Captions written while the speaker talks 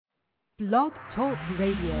Blog Talk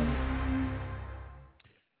Radio.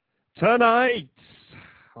 Tonight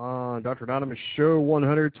on Dr. Anonymous Show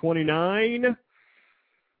 129,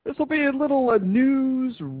 this will be a little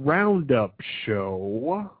news roundup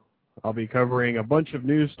show. I'll be covering a bunch of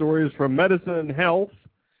news stories from medicine and health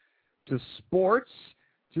to sports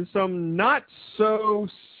to some not so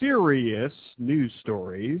serious news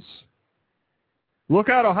stories. Look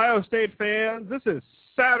out, Ohio State fans. This is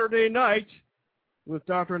Saturday night with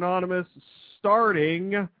Dr. Anonymous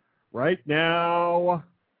starting right now.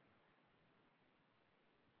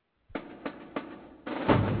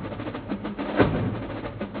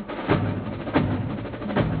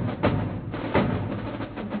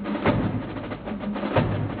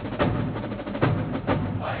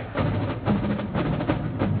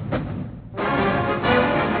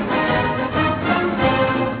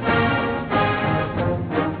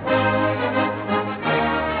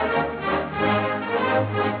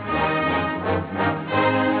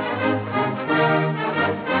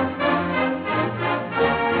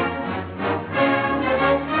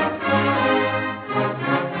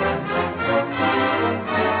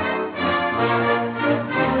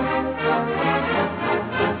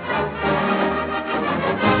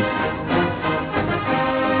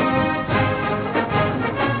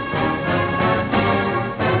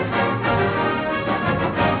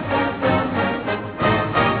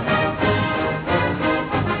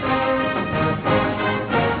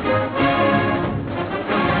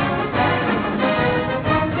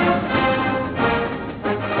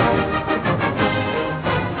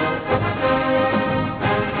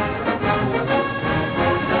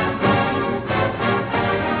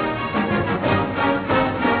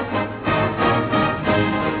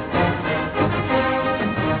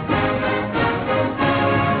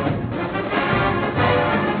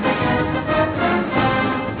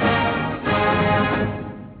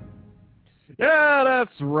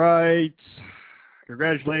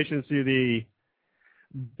 Congratulations to the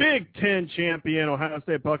Big Ten champion Ohio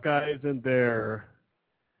State Buckeyes and their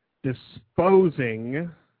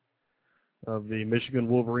disposing of the Michigan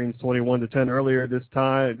Wolverines 21-10 earlier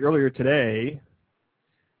today.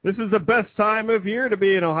 This is the best time of year to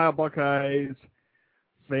be an Ohio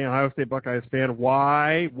State Buckeyes fan.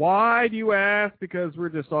 Why? Why do you ask? Because we're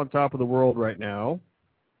just on top of the world right now.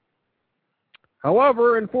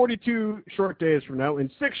 However, in 42 short days from now,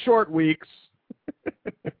 in 6 short weeks,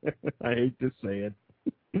 I hate to say it,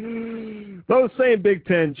 those same Big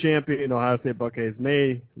Ten champion Ohio State Buckeyes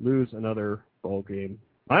may lose another bowl game.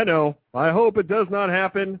 I know. I hope it does not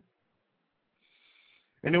happen.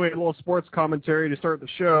 Anyway, a little sports commentary to start the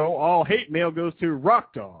show. All hate mail goes to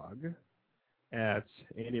rockdog at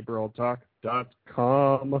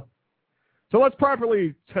andyburrelltalk.com. So let's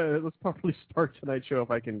properly start tonight's show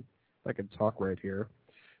if I can talk right here.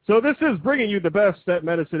 So this is bringing you the best that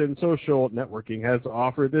medicine and social networking has to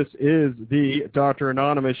offer. This is the Dr.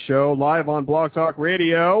 Anonymous Show, live on Blog Talk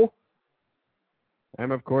Radio.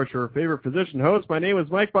 I'm, of course, your favorite physician host. My name is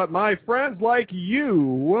Mike, but my friends like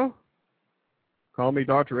you call me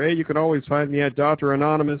Dr. A. You can always find me at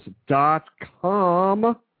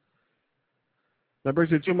dranonymous.com. That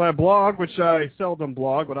brings you to my blog, which I seldom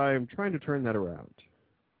blog, but I am trying to turn that around.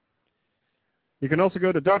 You can also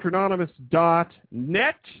go to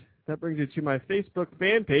dranonymous.net. That brings you to my Facebook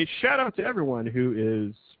fan page. Shout out to everyone who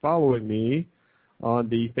is following me on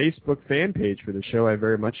the Facebook fan page for the show. I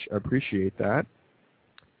very much appreciate that.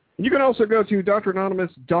 And you can also go to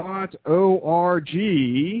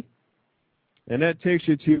dranonymous.org, and that takes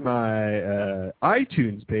you to my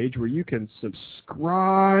iTunes page where you can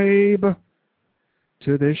subscribe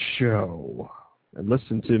to this show and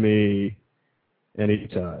listen to me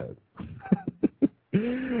anytime.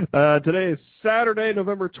 Today is Saturday,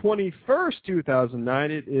 November 21st,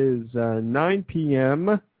 2009. It is 9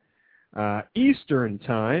 p.m. Eastern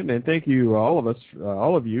Time, and thank you,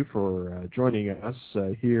 all of you, for joining us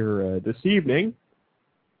here this evening.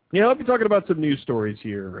 Yeah, I'll be talking about some news stories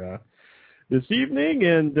here this evening,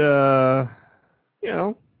 and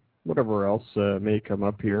whatever else may come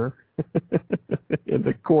up here in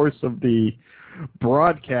the course of the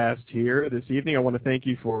broadcast here this evening. I want to thank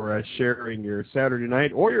you for sharing your Saturday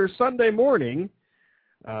night or your Sunday morning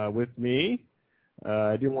with me.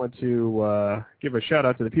 I do want to give a shout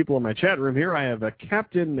out to the people in my chat room here. I have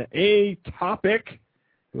Captain A Topic,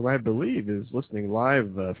 who I believe is listening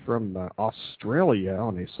live from Australia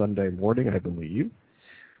on a Sunday morning, I believe.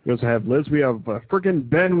 We also have Liz. We have friggin'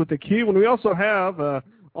 Ben with the Q, and we also have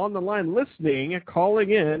on the line listening,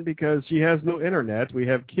 calling in because she has no internet. We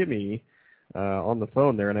have Kimmy on the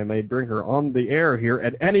phone there, and I may bring her on the air here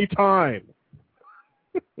at any time.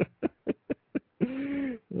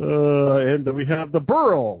 And we have the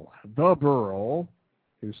Burl,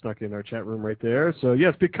 who snuck in our chat room right there. So,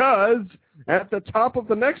 yes, because at the top of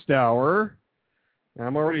the next hour,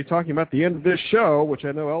 I'm already talking about the end of this show, which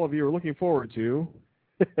I know all of you are looking forward to.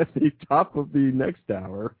 At the top of the next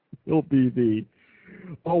hour will be the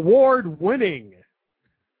award-winning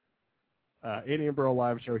Andy and Burl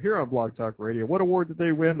live show here on Blog Talk Radio. What award did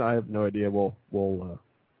they win? I have no idea. We'll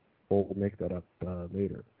make that up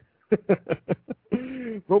later.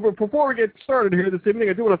 But before we get started here this evening,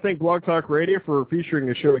 I do want to thank Blog Talk Radio for featuring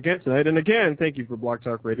the show again tonight. And again, thank you for Blog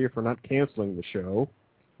Talk Radio for not canceling the show.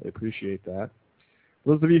 I appreciate that.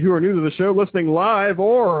 Those of you who are new to the show, listening live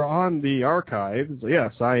or on the archives,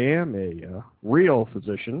 yes, I am a real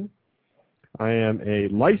physician. I am a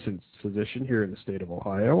licensed physician here in the state of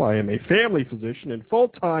Ohio. I am a family physician in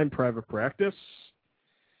full-time private practice,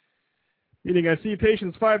 meaning I see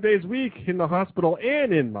patients 5 days a week in the hospital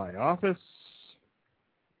and in my office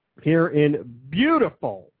here in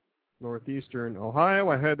beautiful northeastern Ohio.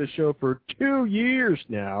 I've had this show for 2 years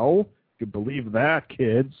now. You can believe that,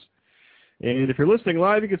 kids. And if you're listening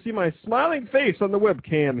live, you can see my smiling face on the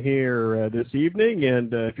webcam here this evening.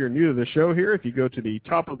 And if you're new to the show here, if you go to the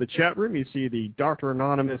top of the chat room, you see the Dr.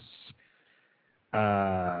 Anonymous,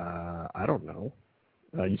 I don't know.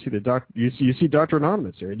 You see Dr.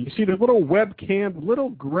 Anonymous there. And you see the little webcam, little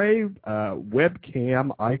gray webcam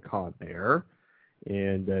icon there.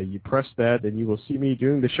 And you press that, and you will see me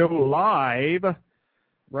doing the show live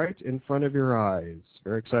right in front of your eyes.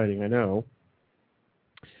 Very exciting, I know.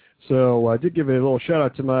 So I did give a little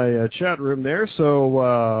shout-out to my chat room there.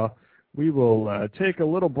 So we will take a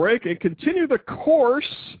little break and continue the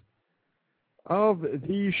course of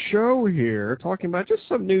the show here, talking about just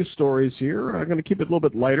some news stories here. I'm going to keep it a little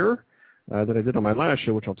bit lighter than I did on my last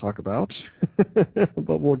show, which I'll talk about.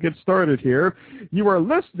 But we'll get started here. You are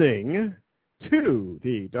listening to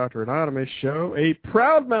the Dr. Anonymous Show, a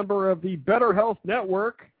proud member of the Better Health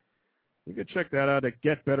Network. You can check that out at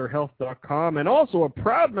getbetterhealth.com, and also a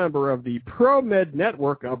proud member of the ProMed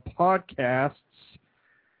Network of podcasts.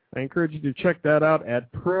 I encourage you to check that out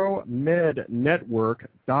at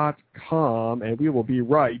promednetwork.com, and we will be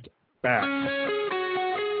right back.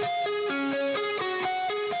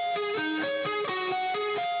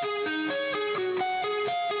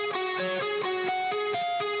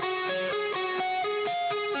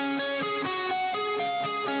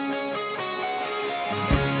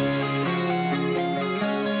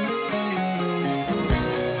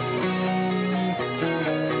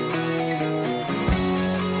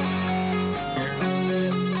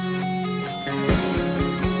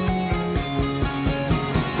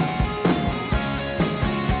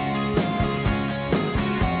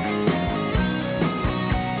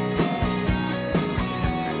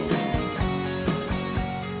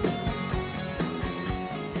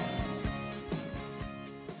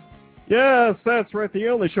 Yes, that's right. The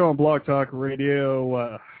only show on Blog Talk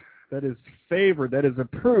Radio that is favored, that is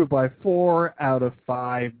approved by 4 out of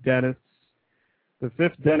 5 dentists. The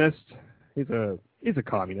 5th dentist, he's a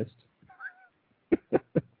communist.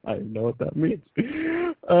 I don't know what that means.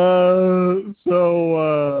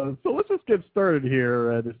 So let's just get started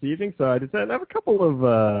here this evening. So I decided I have a couple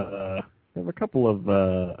of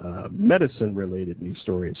medicine-related news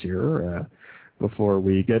stories here. Before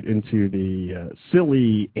we get into the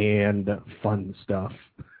silly and fun stuff.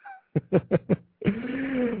 If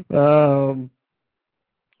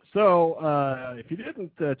you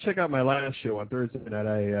didn't check out my last show on Thursday night,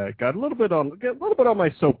 I got a little bit on my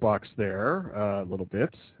soapbox there,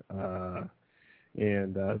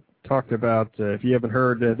 and talked about, if you haven't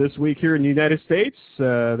heard, this week here in the United States,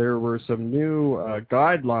 there were some new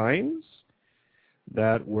guidelines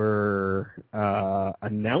that were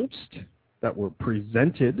announced, that were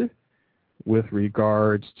presented with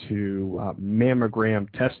regards to mammogram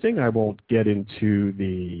testing. I won't get into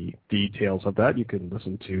the details of that. You can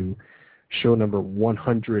listen to show number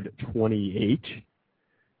 128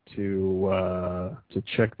 to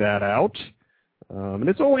check that out. And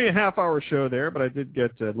it's only a half-hour show there, but I did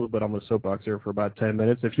get a little bit on the soapbox there for about 10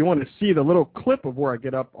 minutes. If you want to see the little clip of where I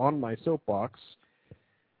get up on my soapbox,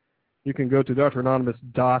 you can go to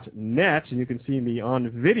dranonymous.net, and you can see me on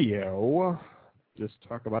video just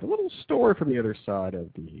talk about a little story from the other side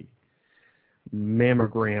of the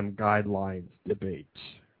mammogram guidelines debate.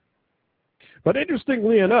 But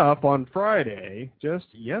interestingly enough, on Friday, just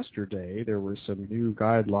yesterday, there were some new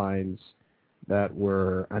guidelines that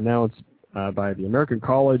were announced by the American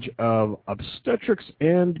College of Obstetrics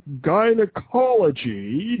and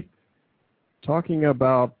Gynecology, talking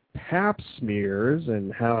about Pap smears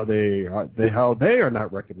and how they are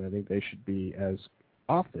not recommending they should be as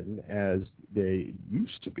often as they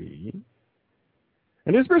used to be.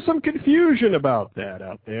 And there's been some confusion about that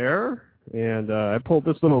out there. And I pulled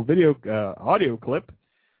this little audio clip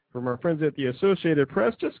from our friends at the Associated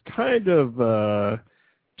Press, just kind of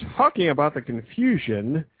talking about the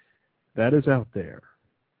confusion that is out there.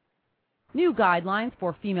 New guidelines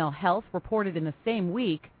for female health reported in the same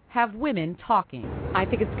week have women talking. I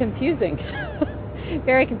think it's confusing,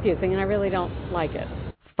 very confusing, and I really don't like it.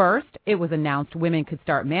 First, it was announced women could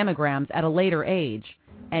start mammograms at a later age,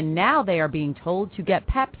 and now they are being told to get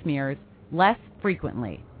pap smears less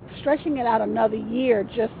frequently. Stretching it out another year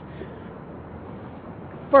just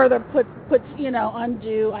further puts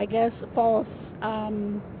undue, I guess, false,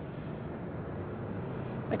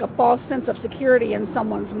 like a false sense of security in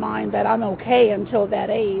someone's mind that I'm okay until that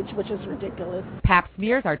age, which is ridiculous. Pap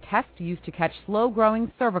smears are tests used to catch slow-growing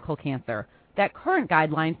cervical cancer that current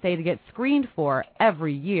guidelines say to get screened for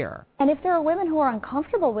every year. And if there are women who are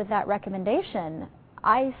uncomfortable with that recommendation,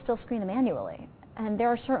 I still screen them annually. And there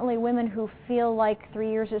are certainly women who feel like 3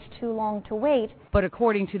 years is too long to wait. But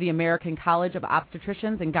according to the American College of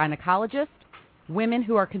Obstetricians and Gynecologists, women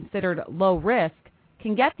who are considered low risk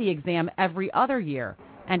can get the exam every other year,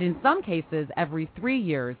 and in some cases every 3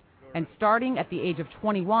 years, and starting at the age of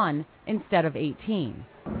 21 instead of 18.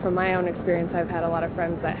 From my own experience, I've had a lot of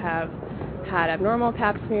friends that have had abnormal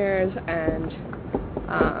pap smears, and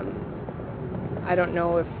I don't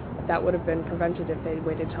know if that would have been prevented if they'd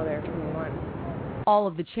waited till they were 21. All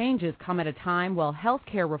of the changes come at a time while health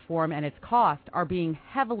care reform and its cost are being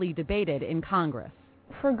heavily debated in Congress.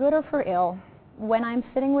 For good or for ill, when I'm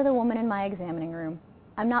sitting with a woman in my examining room,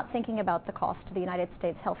 I'm not thinking about the cost to the United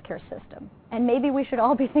States healthcare system. And maybe we should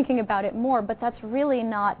all be thinking about it more, but that's really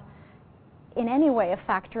not in any way a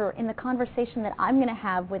factor in the conversation that I'm going to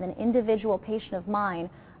have with an individual patient of mine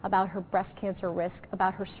about her breast cancer risk,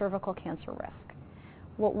 about her cervical cancer risk.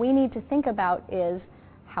 What we need to think about is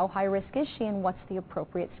how high risk is she and what's the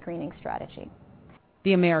appropriate screening strategy.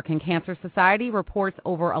 The American Cancer Society reports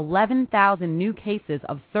over 11,000 new cases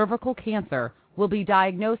of cervical cancer will be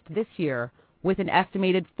diagnosed this year, with an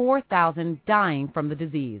estimated 4,000 dying from the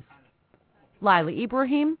disease. Lila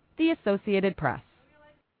Ibrahim, The Associated Press.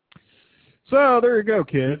 So there you go,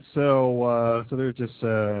 kids. So there's just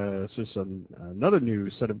another new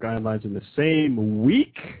set of guidelines in the same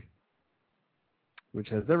week, which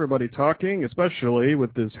has everybody talking, especially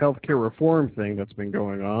with this healthcare reform thing that's been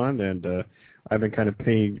going on. And I've been kind of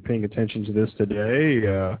paying attention to this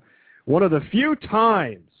today. One of the few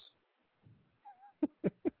times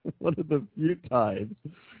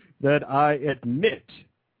that I admit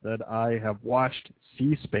that I have watched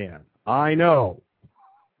C-SPAN. I know.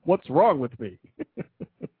 What's wrong with me?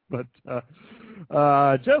 But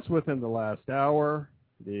just within the last hour,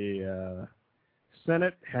 the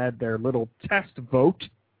Senate had their little test vote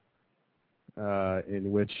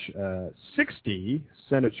in which 60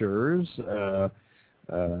 senators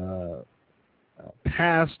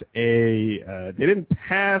passed they didn't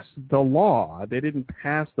pass the law, they didn't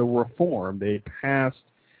pass the reform, they passed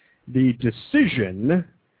the decision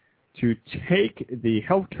to take the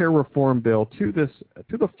health care reform bill to the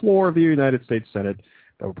floor of the United States Senate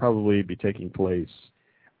that will probably be taking place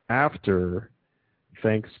after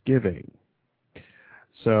Thanksgiving.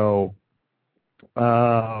 So,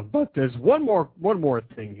 but there's one more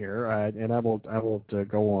thing here, and I won't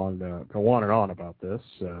go on and on about this.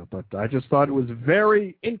 But I just thought it was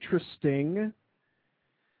very interesting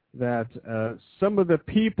that some of the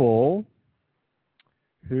people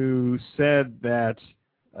who said that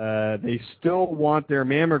they still want their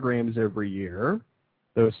mammograms every year,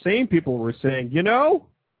 those same people were saying,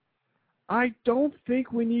 I don't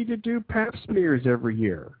think we need to do pap smears every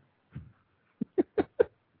year.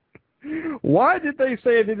 Why did they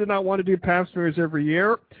say they did not want to do pap smears every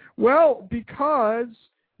year? Well, because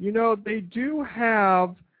they do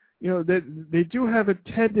have they do have a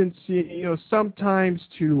tendency sometimes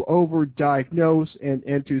to overdiagnose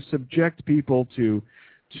and to subject people to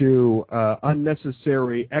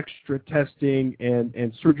unnecessary extra testing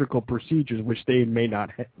and surgical procedures which they may not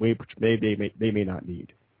they may not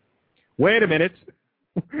need. Wait a minute,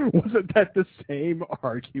 wasn't that the same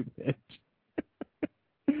argument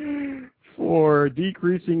for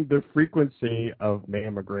decreasing the frequency of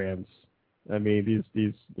mammograms? I mean,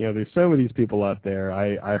 there's some of these people out there.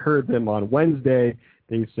 I heard them on Wednesday.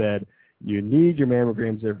 They said you need your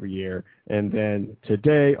mammograms every year, and then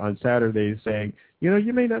today on Saturday saying,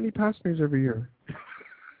 you may not need pap smears every year.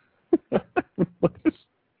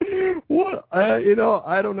 What?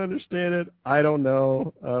 I don't understand it. I don't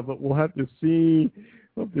know, but we'll have to see.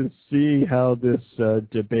 How this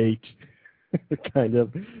debate kind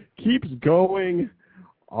of keeps going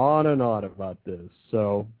on and on about this.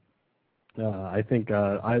 So, I think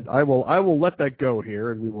I will let that go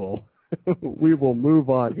here, and we will we will move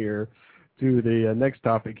on here to the next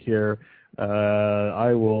topic here.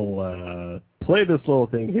 I will play this little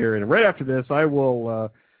thing here, and right after this, I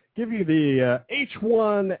will give you the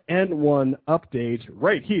H1N1 update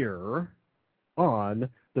right here on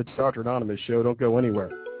the Dr. Anonymous Show. Don't go anywhere.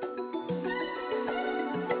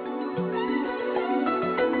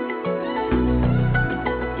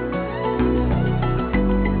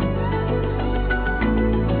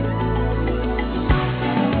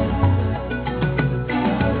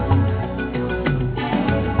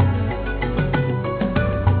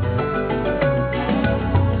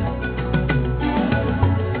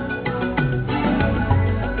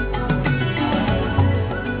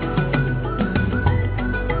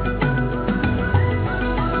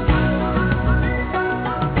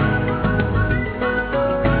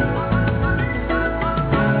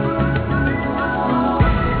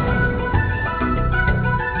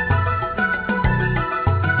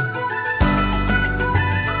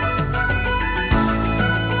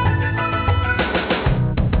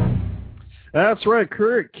 That's right,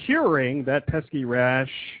 curing that pesky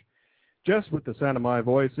rash just with the sound of my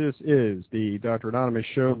voice. This is the Dr. Anonymous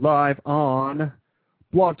Show live on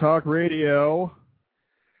Blog Talk Radio.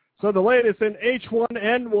 So the latest in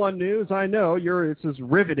H1N1 news, I know this is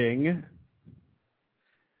riveting.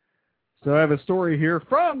 So I have a story here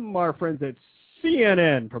from our friends at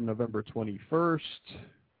CNN from November 21st.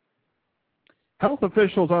 Health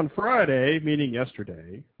officials on Friday, meaning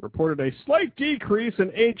yesterday, reported a slight decrease in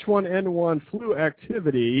H1N1 flu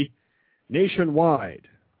activity nationwide.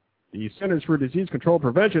 The Centers for Disease Control and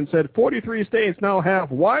Prevention said 43 states now have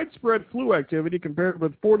widespread flu activity compared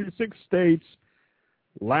with 46 states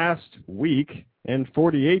last week and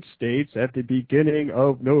 48 states at the beginning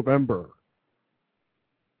of November.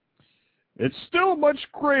 It's still much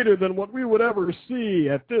greater than what we would ever see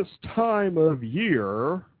at this time of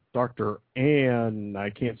year. Dr. Ann, I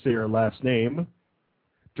can't say her last name,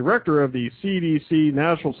 director of the CDC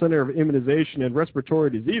National Center of Immunization and Respiratory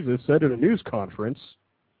Diseases, said in a news conference.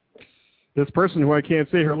 This person, who I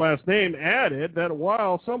can't say her last name, added that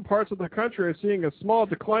while some parts of the country are seeing a small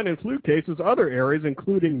decline in flu cases, other areas,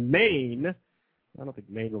 including Maine, I don't think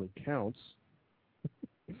Maine really counts,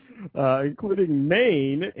 including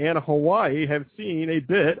Maine and Hawaii, have seen a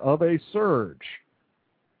bit of a surge.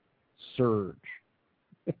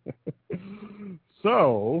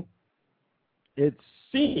 So, it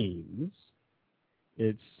seems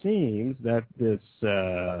that this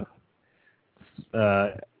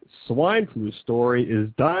swine flu story is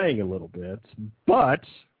dying a little bit, but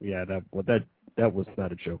yeah, that was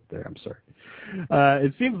not a joke there. I'm sorry.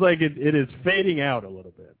 It seems like it is fading out a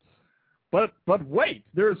little bit, but wait,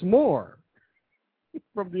 there's more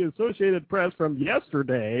from the Associated Press from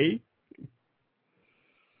yesterday,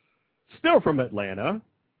 still from Atlanta.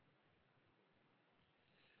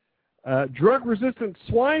 Drug-resistant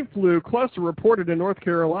swine flu cluster reported in North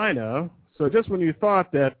Carolina. So just when you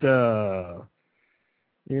thought that,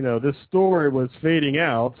 this story was fading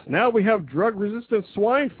out, now we have drug-resistant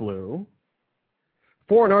swine flu.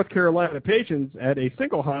 4 North Carolina patients at a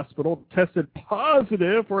single hospital tested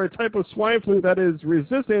positive for a type of swine flu that is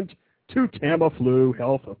resistant to Tamiflu,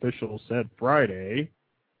 health officials said Friday.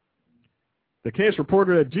 The case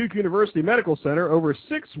reported at Duke University Medical Center over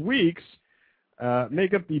 6 weeks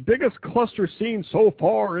make up the biggest cluster seen so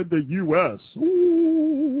far in the U.S.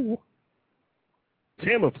 Ooh.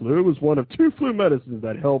 Tamiflu is one of 2 flu medicines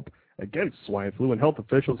that help against swine flu, and health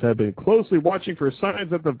officials have been closely watching for signs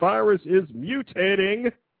that the virus is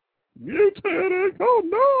mutating. Oh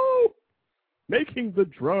no! Making the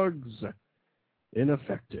drugs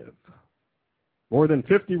ineffective. More than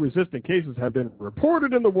 50 resistant cases have been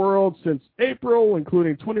reported in the world since April,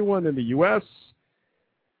 including 21 in the U.S.,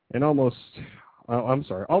 and almost all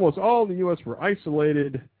in the U.S. were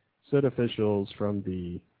isolated, said officials from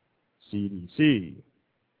the CDC.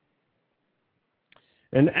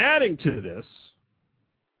 And adding to this,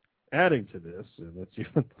 and let's see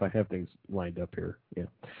if I have things lined up here. Yeah.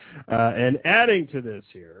 And adding to this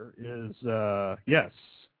here is, yes,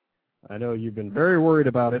 I know you've been very worried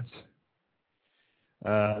about it.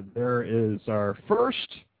 There is our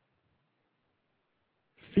first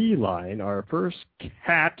feline, our first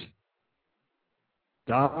cat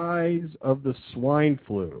dies of the swine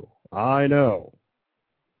flu. I know.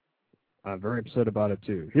 I'm very upset about it,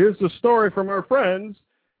 too. Here's the story from our friends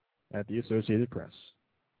at the Associated Press.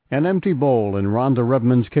 An empty bowl in Rhonda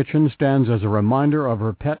Rebman's kitchen stands as a reminder of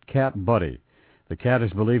her pet cat, Buddy. The cat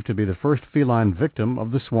is believed to be the first feline victim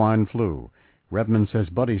of the swine flu. Redmond says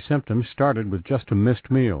Buddy's symptoms started with just a missed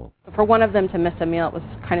meal. For one of them to miss a meal, it was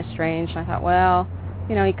kind of strange. And I thought, well,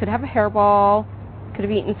 he could have a hairball, could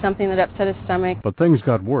have eaten something that upset his stomach. But things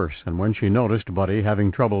got worse, and when she noticed Buddy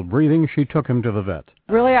having trouble breathing, she took him to the vet.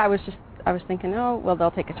 Really, I was thinking, oh, well,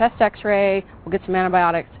 they'll take a chest x-ray, we'll get some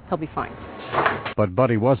antibiotics, he'll be fine. But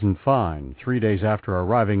Buddy wasn't fine. 3 days after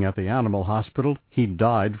arriving at the animal hospital, he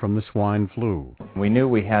died from the swine flu. We knew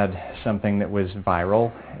we had something that was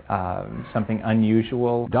viral, something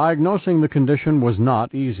unusual. Diagnosing the condition was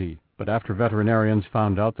not easy, but after veterinarians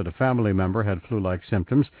found out that a family member had flu-like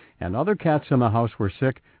symptoms and other cats in the house were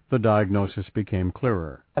sick, the diagnosis became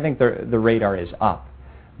clearer. I think the radar is up,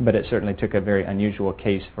 but it certainly took a very unusual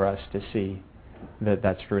case for us to see that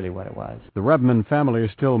that's really what it was. The Redmond family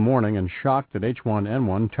is still mourning and shocked that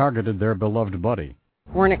H1N1 targeted their beloved Buddy.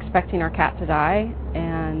 Weren't expecting our cat to die,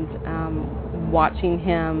 and watching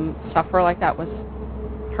him suffer like that was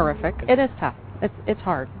horrific. It is tough. It's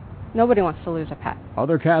hard. Nobody wants to lose a pet.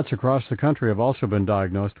 Other cats across the country have also been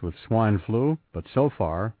diagnosed with swine flu, but so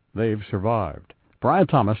far, they've survived. Brian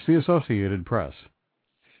Thomas, The Associated Press.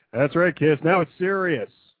 That's right, kids. Now it's serious.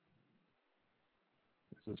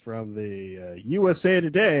 This is from the USA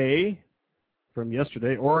Today from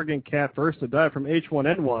yesterday. Oregon cat first to die from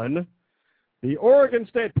H1N1. The Oregon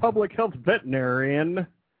State Public Health veterinarian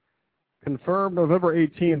confirmed November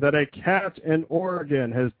 18 that a cat in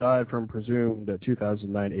Oregon has died from presumed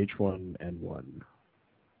 2009 H1N1.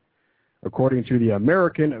 According to the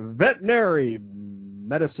American Veterinary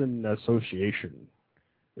Medicine Association,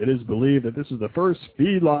 it is believed that this is the first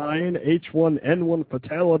feline H1N1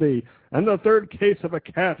 fatality and the third case of a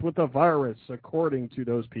cat with the virus, according to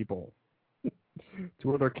those people.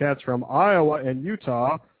 2 other cats from Iowa and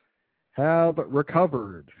Utah have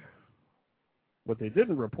recovered. What they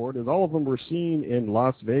didn't report is all of them were seen in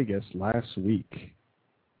Las Vegas last week.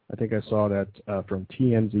 I think I saw that from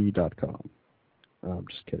TMZ.com. I'm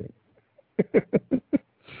just kidding.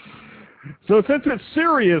 So since it's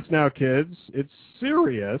serious now, kids, it's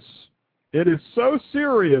serious. It is so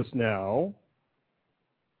serious now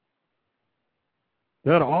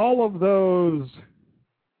that all of those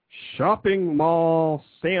shopping mall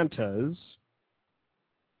Santas,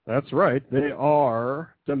 that's right, they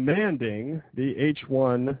are demanding the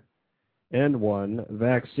H1N1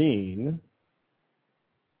 vaccine.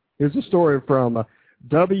 Here's a story from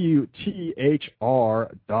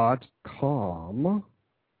WTHR.com.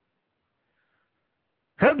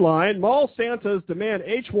 Headline, Mall Santas demand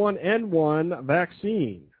H1N1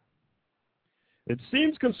 vaccine. It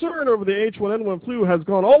seems concern over the H1N1 flu has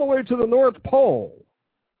gone all the way to the North Pole.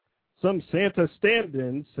 Some Santa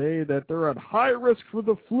stand-ins say that they're at high risk for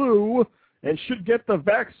the flu and should get the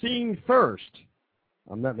vaccine first.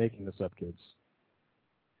 I'm not making this up, kids.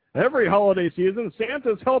 Every holiday season,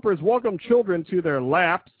 Santa's helpers welcome children to their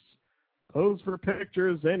laps, pose for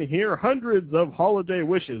pictures, and hear hundreds of holiday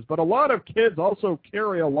wishes. But a lot of kids also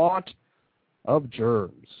carry a lot of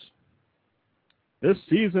germs. This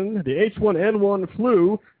season, the H1N1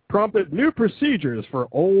 flu prompted new procedures for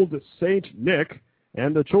old Saint Nick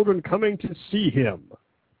and the children coming to see him.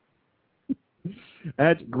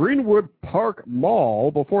 At Greenwood Park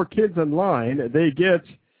Mall, before kids in line, they get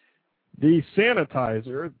the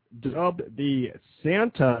sanitizer, dubbed the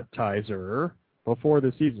Santatizer, before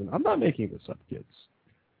the season. I'm not making this up, kids.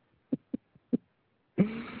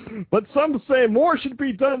 But some say more should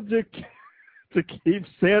be done to keep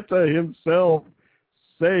Santa himself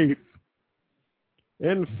safe.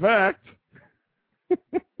 In fact, I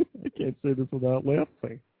can't say this without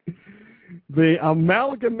laughing. The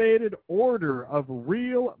Amalgamated Order of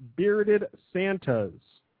Real Bearded Santas.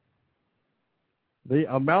 The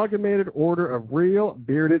Amalgamated Order of Real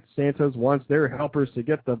Bearded Santas wants their helpers to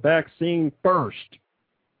get the vaccine first.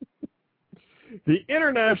 The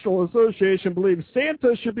International Association believes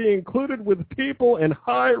Santa should be included with people in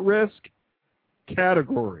high-risk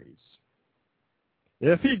categories.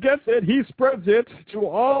 If he gets it, he spreads it to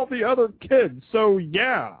all the other kids. So,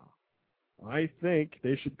 yeah, I think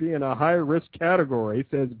they should be in a high-risk category,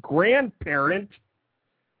 says grandparent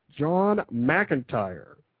John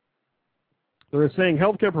McIntyre. They're saying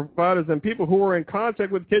healthcare providers and people who are in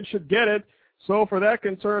contact with kids should get it. So for that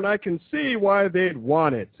concern, I can see why they'd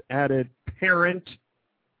want it, added parent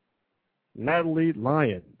Natalie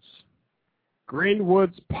Lyons.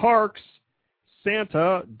 Greenwoods Park's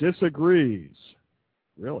Santa disagrees.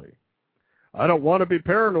 Really? I don't want to be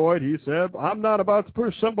paranoid, he said. I'm not about to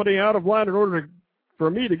push somebody out of line in order for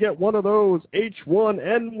me to get one of those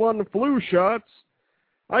H1N1 flu shots.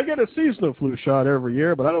 I get a seasonal flu shot every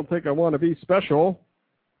year, but I don't think I want to be special.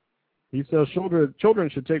 He says children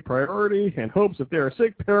should take priority and hopes if they are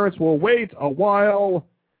sick, parents will wait a while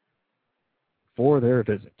for their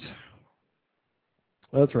visit.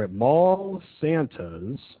 That's right. Mall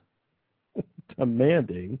Santas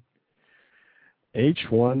demanding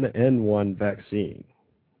H1N1 vaccine.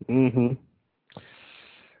 Mm-hmm.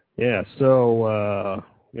 Yeah, so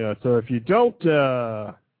if you don't,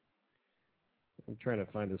 I'm trying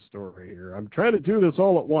to find this story here. I'm trying to do this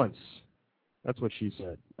all at once. That's what she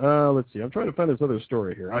said. Let's see. I'm trying to find this other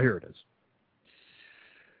story here. Oh, here it is.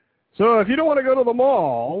 So if you don't want to go to the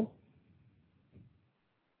mall,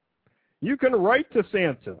 you can write to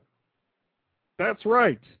Santa. That's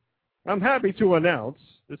right. I'm happy to announce,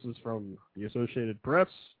 this is from the Associated Press,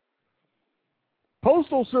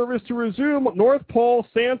 Postal Service to resume North Pole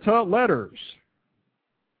Santa letters.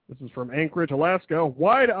 This is from Anchorage, Alaska.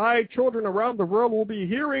 Wide-eyed children around the world will be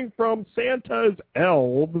hearing from Santa's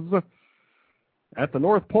elves at the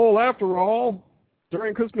North Pole. After all,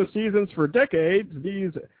 during Christmas seasons for decades,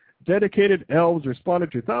 these dedicated elves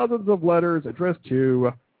responded to thousands of letters addressed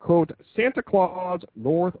to, quote, Santa Claus,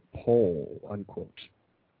 North Pole, unquote.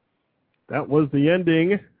 That was the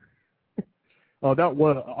ending. All that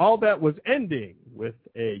was ending with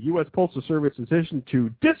a U.S. Postal Service decision to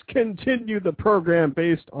discontinue the program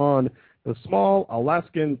based on the small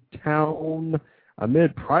Alaskan town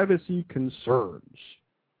amid privacy concerns.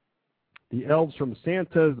 The elves from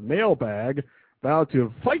Santa's mailbag vowed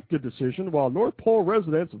to fight the decision while North Pole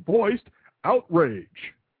residents voiced outrage.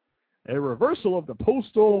 A reversal of the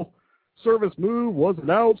Postal Service move was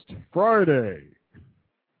announced Friday.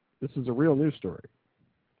 This is a real news story.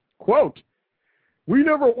 Quote, we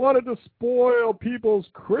never wanted to spoil people's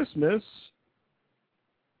Christmas,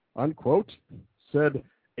 unquote, said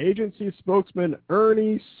agency spokesman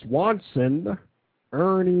Ernie Swanson.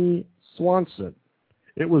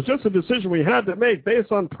 It was just a decision we had to make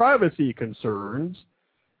based on privacy concerns,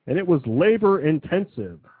 and it was labor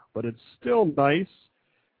intensive, but it's still nice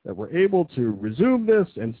that we're able to resume this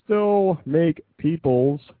and still make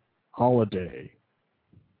people's holiday.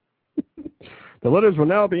 The letters will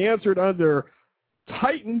now be answered under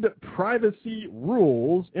tightened privacy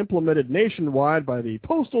rules implemented nationwide by the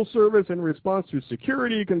Postal Service in response to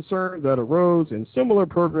security concerns that arose in similar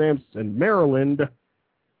programs in Maryland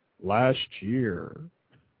last year.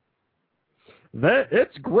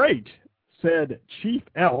 It's great, said Chief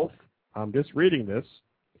Elf. I'm just reading this.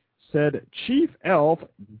 Said Chief Elf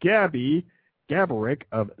Gabby Gabarick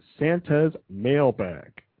of Santa's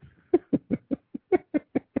Mailbag.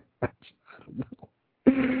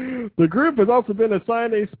 The group has also been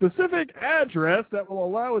assigned a specific address that will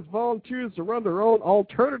allow its volunteers to run their own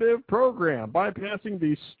alternative program, bypassing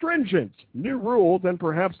the stringent new rules and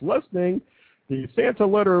perhaps lessening the Santa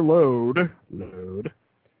letter load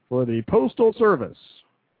for the Postal Service.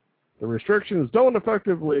 The restrictions don't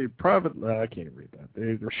effectively I can't read that.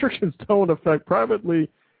 The restrictions don't affect privately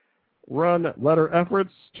run letter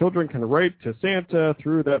efforts. Children can write to Santa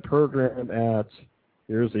through that program at,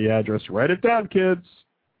 here's the address, write it down, kids,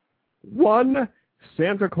 1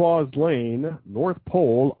 Santa Claus Lane, North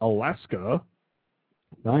Pole, Alaska,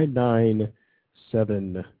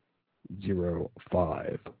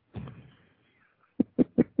 99705.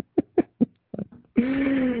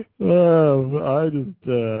 I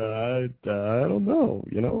don't know,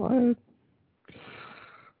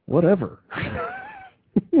 whatever.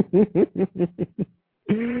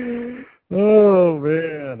 Oh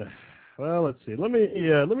man. Well, let's see. Let me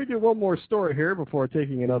do one more story here before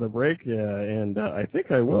taking another break. And I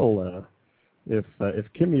think I will. If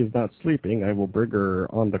Kimmy is not sleeping, I will bring her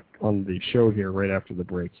on the show here right after the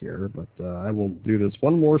break here. But I will do this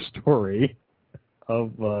one more story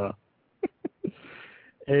of a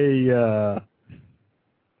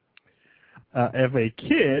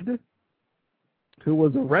kid who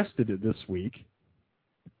was arrested this week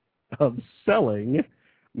of selling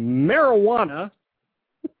marijuana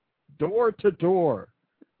door to door.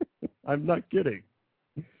 I'm not kidding.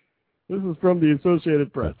 This is from the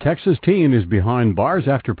Associated Press. A Texas teen is behind bars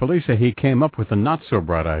after police say he came up with a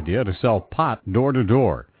not-so-bright idea to sell pot door to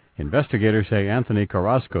door. Investigators say Anthony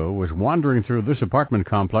Carrasco was wandering through this apartment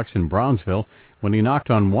complex in Brownsville when he knocked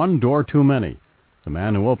on one door too many. The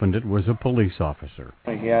man who opened it was a police officer.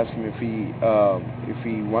 He asked him if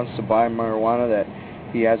he wants to buy marijuana, that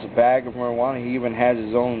he has a bag of marijuana. He even has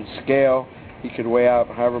his own scale. He could weigh out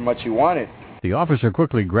however much he wanted. The officer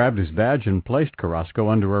quickly grabbed his badge and placed Carrasco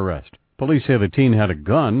under arrest. Police say the teen had a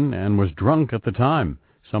gun and was drunk at the time.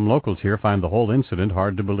 Some locals here find the whole incident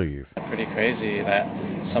hard to believe. Pretty crazy that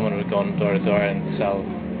someone would go door to door and sell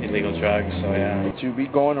illegal drugs, so yeah. To be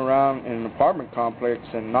going around in an apartment complex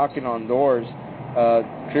and knocking on doors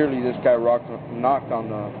clearly this guy knocked on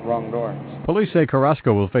the wrong door. Police say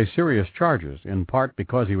Carrasco will face serious charges, in part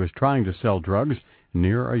because he was trying to sell drugs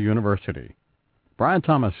near a university. Brian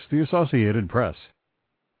Thomas, The Associated Press.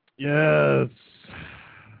 Yes,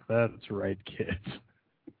 that's right, kids.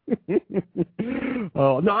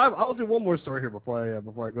 Oh no, I'll do one more story here before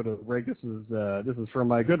I go to the break. This is from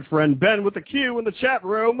my good friend Ben with the Q in the chat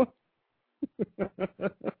room.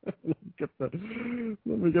 Let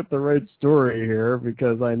me get the right story here,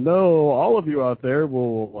 because I know all of you out there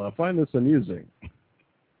will find this amusing.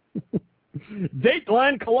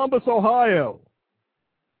 Dateline, Columbus, Ohio.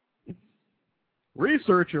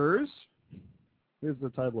 Researchers, here's the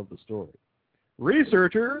title of the story.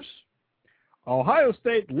 Researchers, Ohio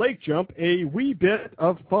State lake jump, a wee bit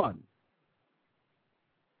of fun.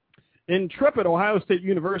 Intrepid Ohio State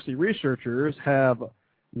University researchers have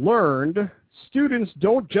learned students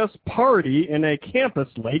don't just party in a campus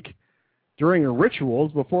lake during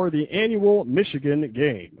rituals before the annual Michigan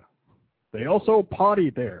game. They also potty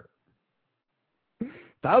there.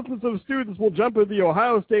 Thousands of students will jump into the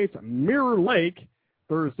Ohio State's Mirror Lake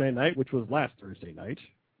Thursday night, which was last Thursday night,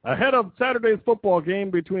 ahead of Saturday's football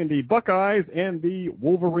game between the Buckeyes and the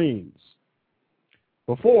Wolverines.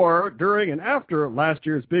 Before, during, and after last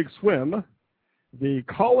year's big swim, the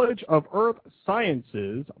College of Earth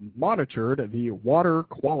Sciences monitored the water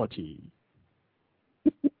quality.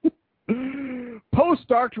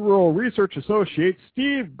 Postdoctoral research associate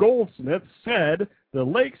Steve Goldsmith said the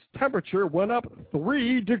lake's temperature went up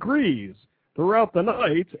 3 degrees throughout the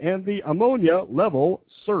night and the ammonia level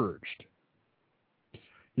surged.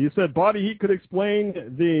 He said body heat could explain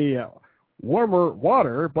the warmer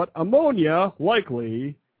water, but ammonia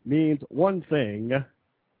likely means one thing: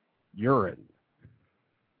 urine.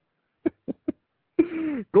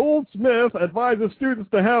 Goldsmith advises students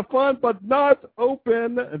to have fun, but not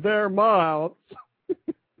open their mouths.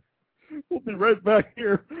 We'll be right back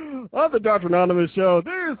here on the Dr. Anonymous Show.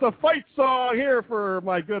 There's a fight song here for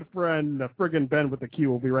my good friend, friggin' Ben with the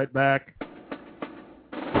Q. We'll be right back.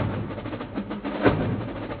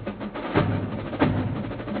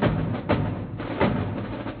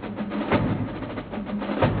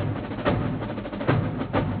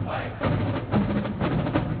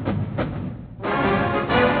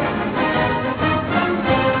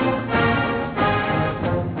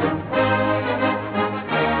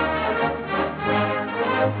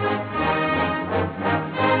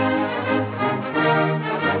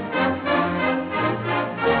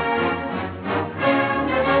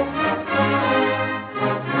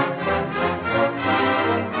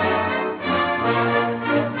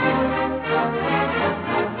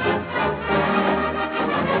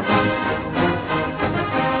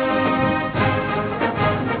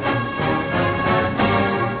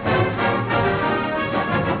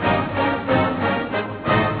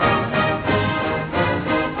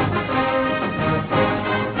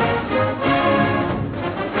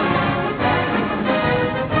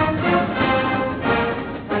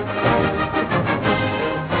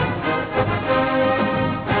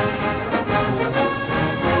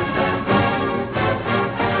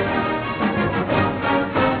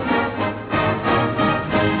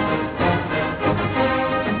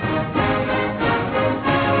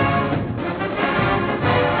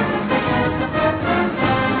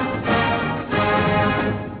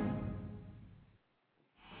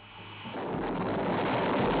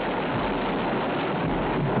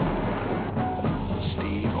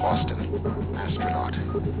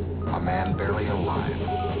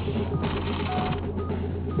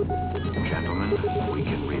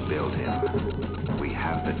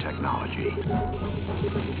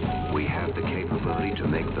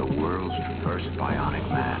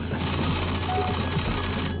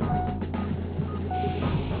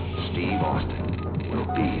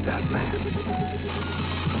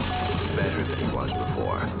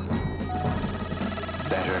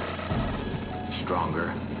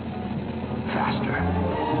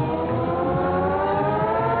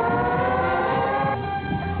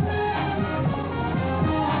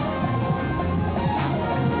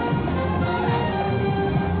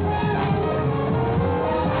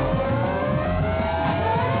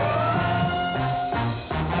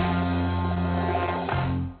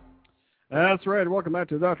 That's right. Welcome back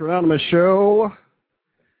to the Dr. Anonymous Show.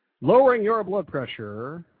 Lowering your blood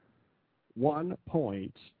pressure 1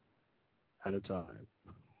 point at a time.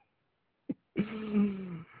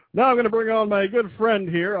 Now I'm going to bring on my good friend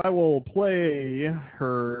here. I will play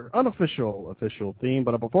her unofficial theme,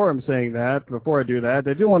 but before I do that,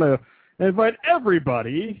 I do want to invite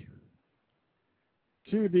everybody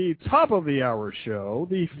to the top of the hour show,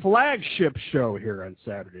 the flagship show here on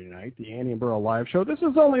Saturday night, the Annie and Burl Live Show. This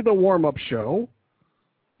is only the warm-up show.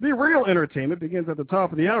 The real entertainment begins at the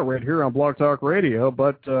top of the hour right here on Blog Talk Radio.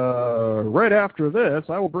 But right after this,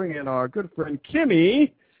 I will bring in our good friend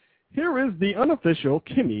Kimmy. Here is the unofficial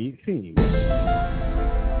Kimmy theme.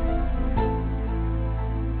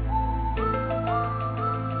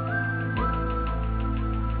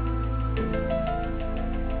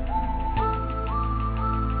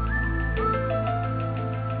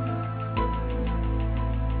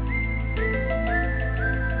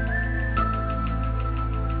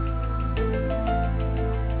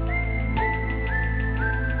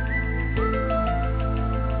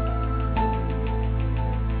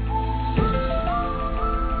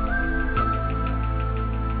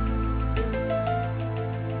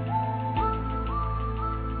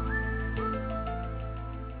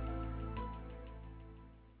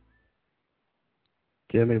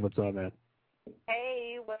 Kimmy, what's up, man?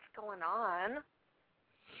 Hey, what's going on?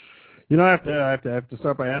 You know, I have to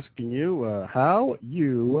start by asking you, how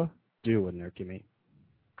you doing there, Kimmy?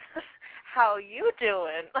 How you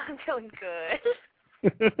doing? I'm doing good.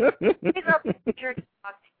 It's a pleasure to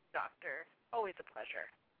talk to you, Doctor. Always a pleasure.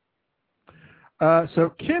 So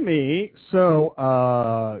Kimmy,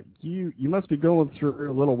 you must be going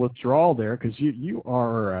through a little withdrawal there because you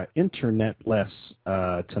are internetless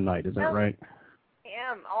tonight. Is that right? I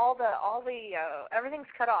am. All the everything's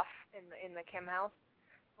cut off in the Kim house.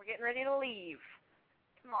 We're getting ready to leave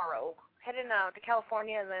tomorrow. Heading out to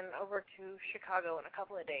California and then over to Chicago in a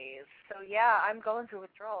couple of days. So yeah, I'm going through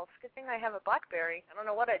withdrawals. Good thing I have a BlackBerry. I don't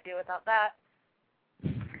know what I'd do without that.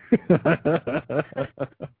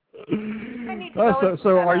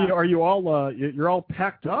 So are you all you're all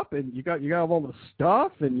packed up and you got all the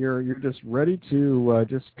stuff and you're just ready to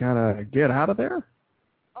just kind of get out of there?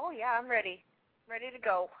 Oh yeah, I'm ready. Ready to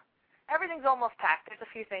go. Everything's almost packed. There's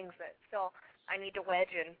a few things that still I need to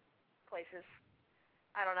wedge in places.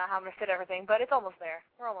 I don't know how I'm going to fit everything, but it's almost there.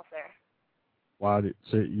 We're almost there. Wow.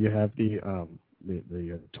 So you have the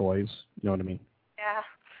toys, you know what I mean? Yeah.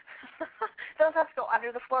 Those have to go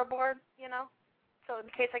under the floorboard, you know, so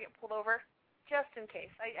in case I get pulled over, just in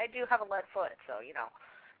case. I do have a lead foot, so, you know,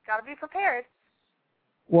 got to be prepared.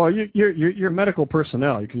 Well, you're medical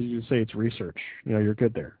personnel. You can just say it's research. You know, you're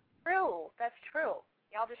good there. True. That's true.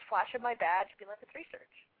 Yeah, I'll just flash in my badge and be like, it's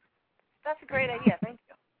research. That's a great idea. Thank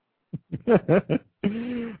you.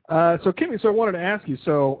 So Kimmy, I wanted to ask you.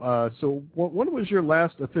 So when was your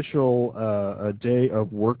last official day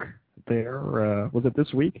of work there? Was it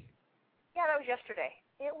this week? Yeah, that was yesterday.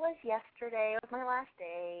 It was yesterday. It was my last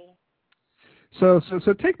day. So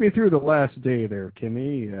take me through the last day there,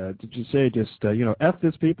 Kimmy. Did you say just F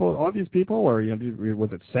this people, all these people, or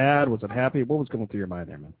was it sad? Was it happy? What was going through your mind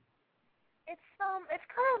there, man? It's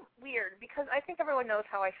kind of weird because I think everyone knows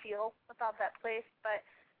how I feel about that place, but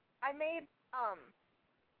I made it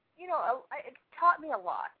taught me a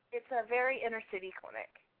lot. It's a very inner city clinic,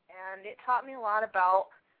 and it taught me a lot about,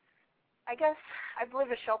 I guess, I've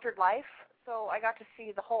lived a sheltered life, so I got to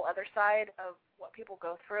see the whole other side of what people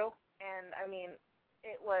go through, and I mean,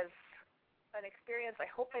 it was an experience I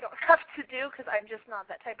hope I don't have to do because I'm just not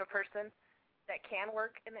that type of person that can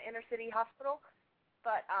work in the inner city hospital,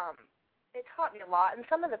 but it taught me a lot, and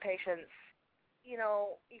some of the patients, you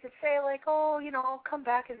could say like, oh, I'll come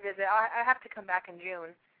back and visit. I have to come back in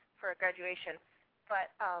June for a graduation, but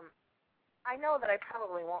I know that I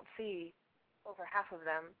probably won't see over half of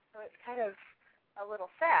them, so it's kind of a little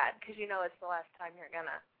sad because it's the last time you're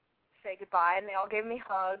gonna say goodbye, and they all gave me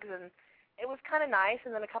hugs, and it was kind of nice.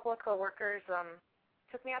 And then a couple of coworkers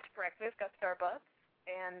took me out to breakfast, got Starbucks,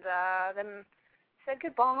 and then said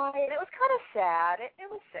goodbye, and it was kind of sad. It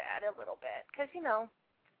was sad a little bit because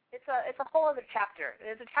it's a whole other chapter.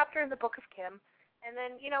 There's a chapter in the Book of Kim, and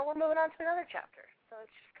then we're moving on to another chapter. So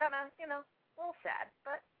it's just kind of a little sad,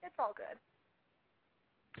 but it's all good.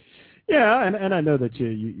 Yeah, and I know that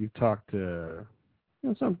you've talked to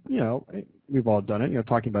some we've all done it,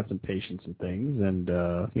 talking about some patients and things and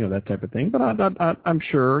that type of thing. But I'm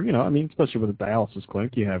sure especially with a dialysis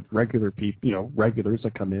clinic, you have regular people, regulars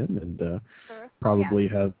that come in and probably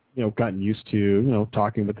have gotten used to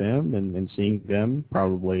talking with them and seeing them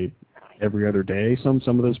probably every other day. Some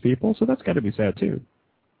of those people, so that's got to be sad too.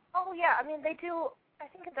 Oh yeah, I mean they do. I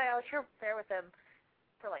think in dialysis you're there with them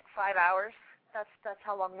for like 5 hours. That's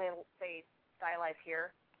how long they dialyze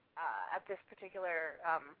here at this particular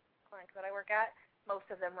clinic that I work at. Most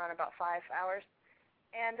of them run about 5 hours,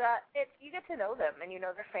 and you get to know them and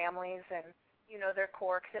their families and their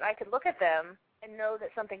quirks. And I could look at them and know that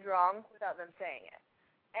something's wrong without them saying it.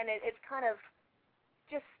 And it's kind of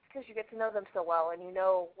just because you get to know them so well, and you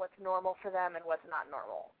know what's normal for them and what's not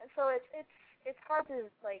normal. And so it's hard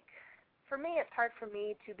to, like, for me, it's hard for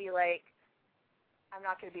me to be like, I'm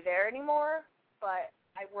not going to be there anymore, but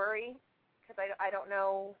I worry because I don't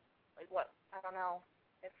know, like, what, I don't know.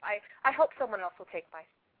 If I hope someone else will take my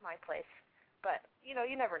place, but, you know,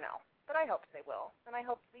 you never know. But I hope they will, and I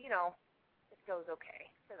hope, you know, it goes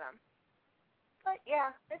okay for them. But,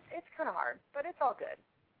 yeah, it's kind of hard, but it's all good.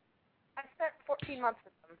 I spent 14 months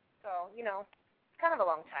with them, so, you know, it's kind of a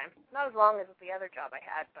long time. Not as long as the other job I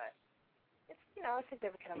had, but it's, you know, a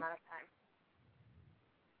significant amount of time.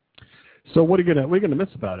 So what are you gonna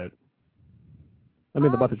miss about it? I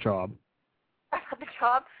mean, about the job. The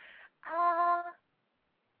job?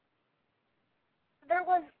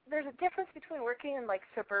 There's a difference between working in, like,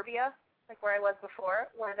 suburbia, like where I was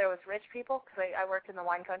before, where there was rich people, because I worked in the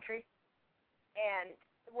wine country, and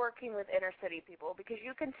working with inner city people, because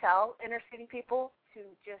you can tell inner city people to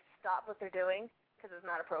just stop what they're doing because it's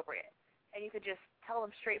not appropriate, and you could just tell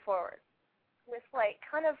them straightforward. With, like,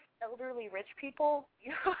 kind of elderly rich people,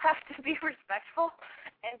 you have to be respectful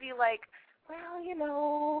and be like, well, you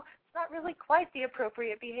know, it's not really quite the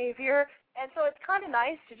appropriate behavior, and so it's kind of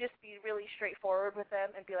nice to just be really straightforward with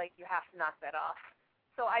them and be like, you have to knock that off.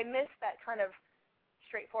 So I miss that kind of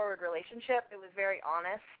straightforward relationship. It was very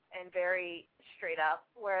honest and very straight up,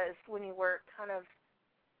 whereas when you work kind of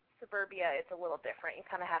suburbia, it's a little different. You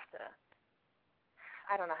kind of have to,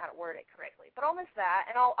 I don't know how to word it correctly, but I'll miss that.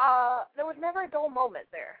 And there was never a dull moment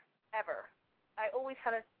there, ever. I always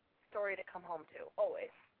had a story to come home to,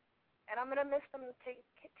 always. And I'm going to miss them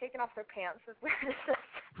taking off their pants, as weird as this.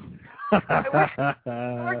 I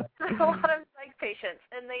worked with a lot of psych patients,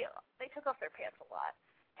 and they took off their pants a lot.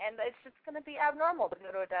 And it's just going to be abnormal to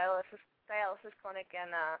go to a dialysis clinic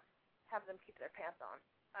and have them keep their pants on.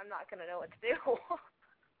 I'm not going to know what to do.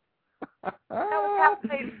 That was half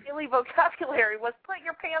my daily vocabulary was put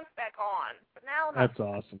your pants back on. But now that's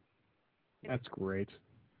awesome. That's great.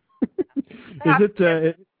 Is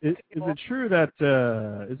it true that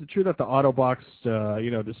the Autobox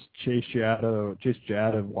just chased you out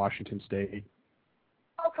of Washington State?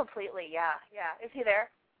 Oh, completely. Yeah. Is he there?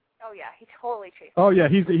 Oh yeah, he totally chased. Oh yeah,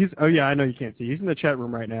 he's. Oh yeah, I know you can't see. He's in the chat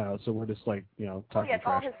room right now, so we're just like talking trash. Oh yeah, it's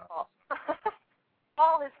all his fault.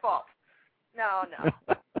 All his fault. No.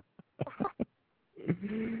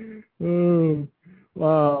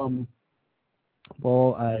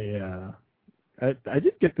 Well, I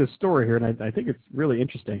did get this story here, and I think it's really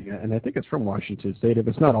interesting, and I think it's from Washington State. If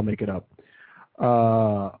it's not, I'll make it up.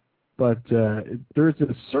 But there's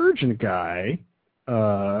a surgeon guy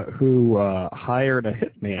who hired a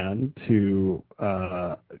hitman to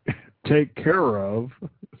take care of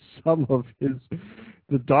some of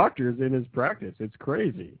the doctors in his practice. It's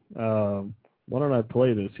crazy. Why don't I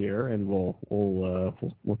play this here, and we'll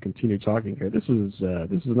continue talking here. This is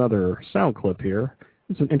another sound clip here.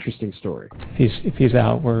 It's an interesting story. If he's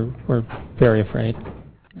out, we're very afraid.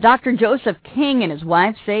 Dr. Joseph King and his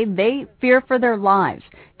wife say they fear for their lives.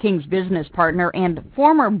 King's business partner and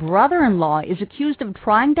former brother-in-law is accused of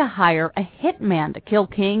trying to hire a hitman to kill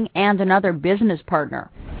King and another business partner.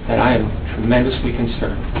 And I am tremendously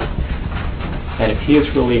concerned that if he is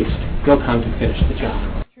released, he'll come to finish the job.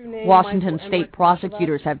 Washington state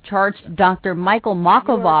prosecutors have charged Dr. Michael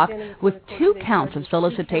Makovac with 2 counts of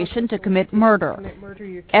solicitation to commit murder.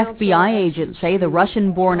 FBI agents say the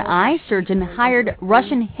Russian-born eye surgeon hired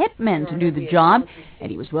Russian hitmen to do the job,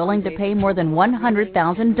 and he was willing to pay more than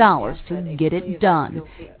 $100,000 to get it done.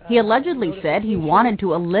 He allegedly said he wanted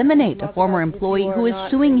to eliminate a former employee who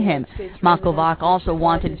is suing him. Makovac also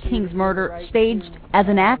wanted King's murder staged as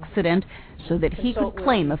an accident so that he could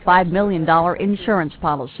claim a $5 million insurance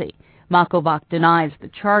policy. Makovac denies the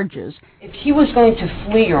charges. If he was going to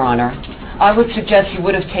flee, Your Honor, I would suggest he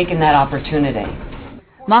would have taken that opportunity.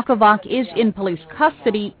 Makovac is in police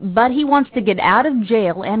custody, but he wants to get out of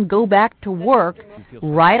jail and go back to work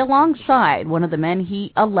right alongside one of the men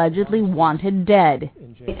he allegedly wanted dead.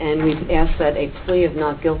 And we've asked that a plea of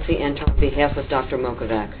not guilty enter on behalf of Dr.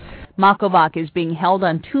 Makovac. Makovac is being held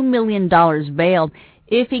on $2 million bail.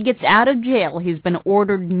 If he gets out of jail, he's been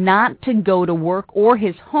ordered not to go to work or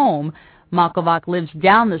his home. Makovac lives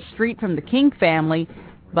down the street from the King family,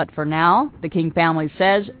 but for now, the King family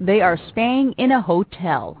says they are staying in a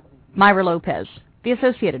hotel. Myra Lopez, The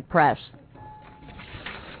Associated Press.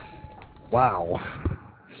 Wow.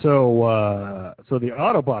 So the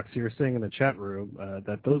Autobox here saying in the chat room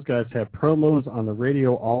that those guys have promos on the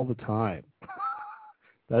radio all the time.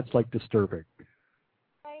 That's like disturbing.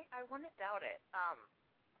 I wouldn't doubt it.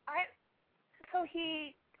 So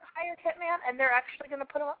he hired hitman, and they're actually going to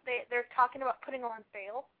put him up. They're talking about putting him on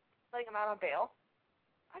bail, letting him out on bail.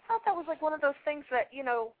 I thought that was like one of those things that,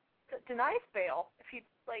 denies bail if you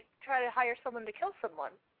like try to hire someone to kill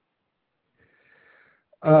someone.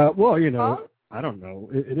 Well, Huh? I don't know.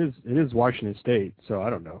 It is Washington State, so I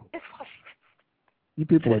don't know. It's Washington. You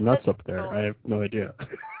people are nuts up there. I have no idea.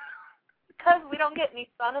 Because we don't get any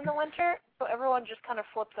sun in the winter, so everyone just kind of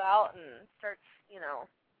flips out and starts,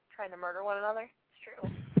 trying to murder one another. It's true.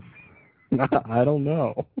 I don't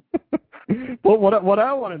know. Well, what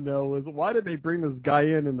I want to know is why did they bring this guy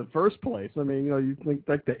in the first place? I mean, you think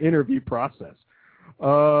like the interview process.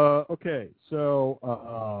 Okay, so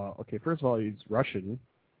okay, first of all, he's Russian.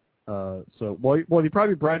 So he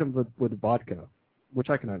probably bribed him with vodka, which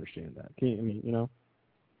I can understand that.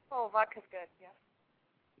 Oh, vodka's good, yeah.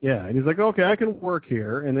 Yeah, and he's like, okay, I can work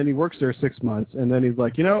here, and then he works there 6 months, and then he's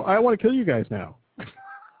like, I want to kill you guys now.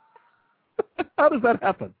 How does that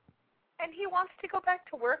happen? And he wants to go back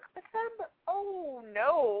to work with them? Oh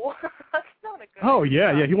no, that's not a good. Oh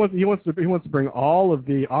yeah. He wants to bring all of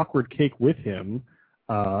the awkward cake with him,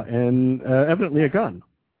 and evidently a gun.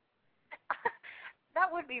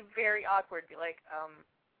 That would be very awkward. Be like,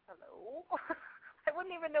 hello. I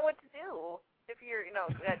wouldn't even know what to do if you're,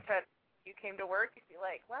 you came to work. You'd be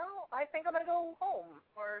like, well, I think I'm gonna go home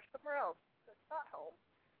or somewhere else that's not home.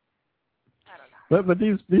 I don't know. But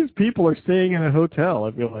these people are staying in a hotel.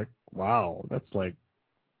 I feel like, wow, that's like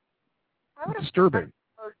disturbing.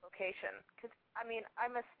 Location, because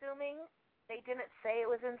I'm assuming they didn't say it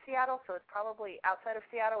was in Seattle, so it's probably outside of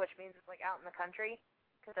Seattle, which means it's like out in the country,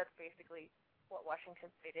 because that's basically what Washington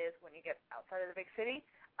State is when you get outside of the big city.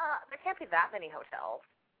 There can't be that many hotels,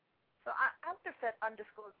 so I would have said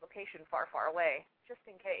undisclosed location, far, far away, just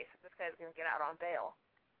in case if this guy's gonna get out on bail.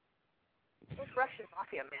 Those Russian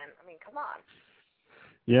mafia men. I mean, come on.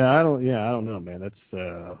 Yeah, I don't know, man.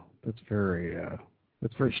 That's very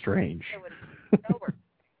strange.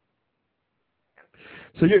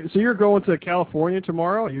 So you're going to California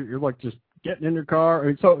tomorrow? You're like just getting in your car. I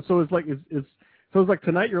mean, so it's like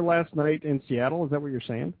tonight your last night in Seattle. Is that what you're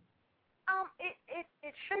saying?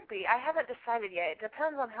 It should be. I haven't decided yet. It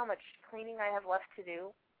depends on how much cleaning I have left to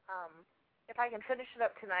do. If I can finish it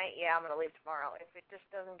up tonight, yeah, I'm going to leave tomorrow. If it just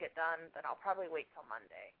doesn't get done, then I'll probably wait till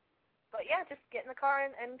Monday. But yeah, just get in the car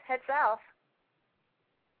and head south.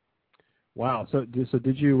 Wow. So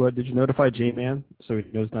did you notify J-Man so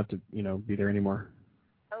he knows not to be there anymore?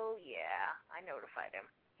 Oh yeah, I notified him.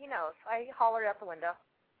 He knows. I hollered out the window.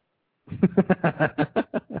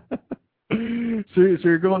 So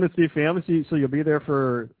you're going to see family. So you'll be there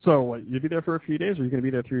for you'll be there for a few days, or are you going to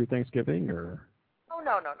be there through Thanksgiving or? Oh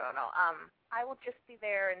no. I will just be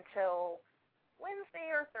there until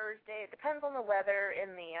Wednesday or Thursday. It depends on the weather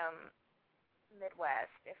in the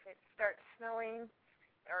Midwest. If it starts snowing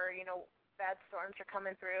or bad storms are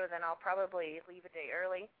coming through, then I'll probably leave a day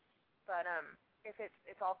early. But if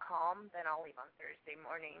it's all calm, then I'll leave on Thursday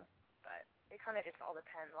morning. But it kind of just all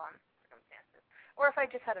depends on circumstances. Or if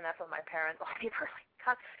I just had enough of my parents, I'll leave early.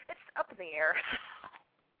 It's up in the air.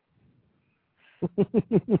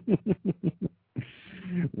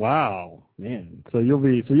 Wow, man. So you'll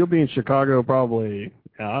be in Chicago probably,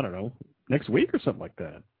 I don't know, next week or something like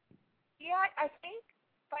that. Yeah, I think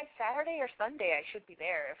by Saturday or Sunday I should be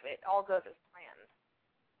there if it all goes as planned.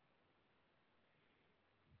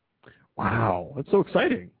 Wow, that's so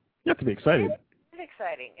exciting. You have to be excited. It's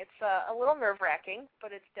exciting. It's a little nerve-wracking,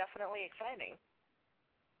 but it's definitely exciting.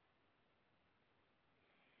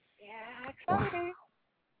 Yeah, exciting.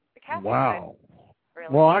 Wow.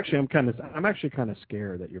 Really? Well, actually, I'm actually kind of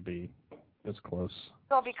scared that you'll be this close.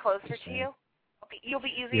 So I'll be closer to you. You'll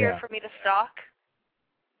be easier for me to stalk.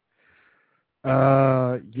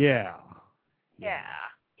 Yeah.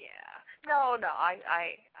 No, I'm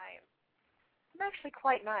actually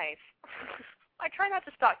quite nice. I try not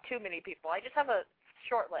to stalk too many people. I just have a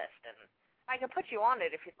short list, and I can put you on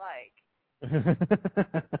it if you'd like.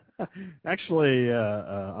 Actually,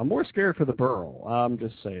 I'm more scared for the Burl. I'm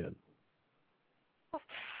just saying.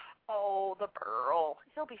 Oh, the Burl.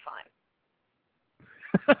 He'll be fine.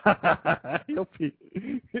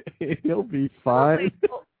 He'll be fine.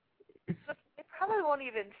 They probably won't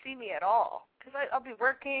even see me at all because I'll be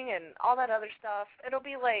working and all that other stuff. It'll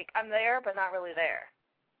be like I'm there but not really there.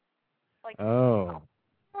 Like, oh. You know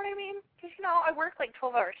what I mean? Because I work like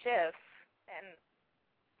 12-hour shifts and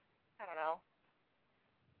I don't know.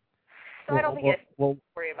 So I don't think it's to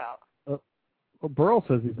worry about. Well, Burl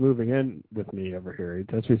says he's moving in with me over here.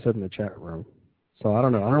 That's what he said in the chat room. So I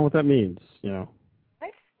don't know. I don't know what that means.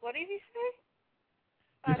 What did he say?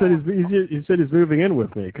 He said he's moving in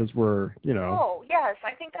with me because we're Oh yes,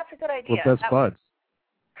 I think that's a good idea. We're best buds.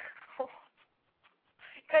 You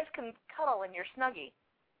guys can cuddle in your snuggie.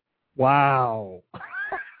 Wow.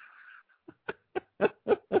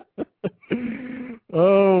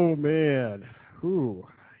 Oh man. Ooh.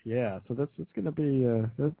 Yeah. So that's going to be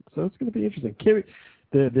it's going to be interesting. Kimmy,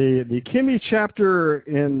 the Kimmy chapter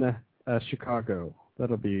in Chicago.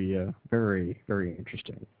 That'll be very, very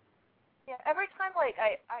interesting. Yeah. Every time, like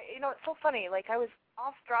I it's so funny. Like I was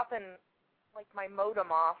off dropping like my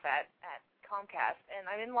modem off at Comcast, and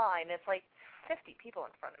I'm in line. It's like 50 people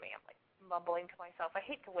in front of me. I'm like mumbling to myself. I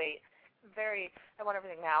hate to wait. I want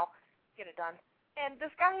everything now. Get it done. And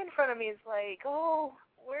this guy in front of me is like, "Oh,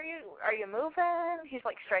 where are you moving?" He's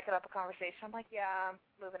like striking up a conversation. I'm like, "Yeah, I'm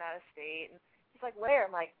moving out of state." And he's like, "Where?"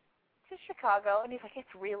 I'm like, "To Chicago." And he's like,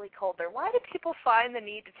 "It's really cold there." Why do people find the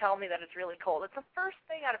need to tell me that it's really cold? It's the first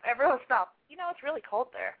thing out of everyone's mouth. It's really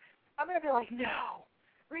cold there. I'm gonna be like, "No,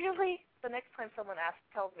 really?" The next time someone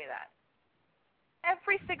tells me that.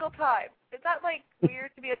 Every single time. Is that like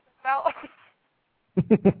weird to be about? No.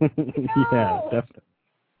 Yeah, definitely.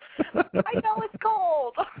 I know it's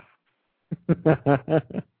cold.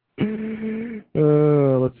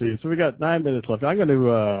 Let's see. So we got 9 minutes left. I'm going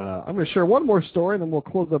to share one more story, and then we'll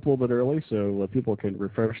close up a little bit early so people can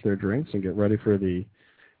refresh their drinks and get ready for the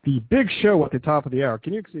big show at the top of the hour.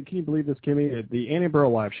 Can you believe this, Kimmy? The Annie Burrow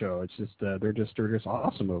live show. It's just they're just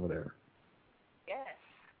awesome over there. Yes,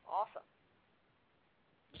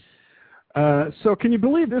 awesome. So can you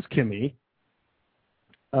believe this, Kimmy?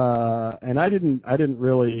 And I didn't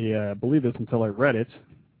really believe this until I read it.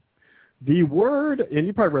 The word, and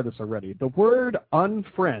you probably read this already, the word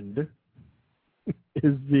unfriend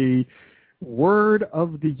is the word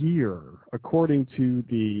of the year, according to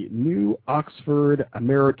the New Oxford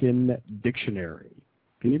American Dictionary.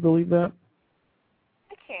 Can you believe that?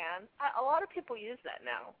 I can. A lot of people use that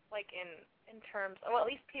now, like in terms, well, at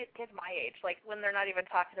least kids my age, like when they're not even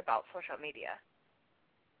talking about social media.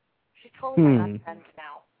 She's totally my unfriend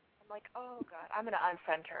now. I'm like, oh, God, I'm going to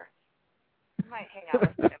unfriend her. I might hang out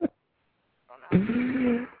with him. I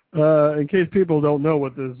don't know. In case people don't know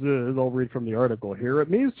what this is, I'll read from the article here. It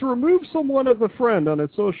means to remove someone as a friend on a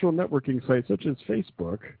social networking site such as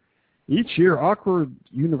Facebook. Each year, Oxford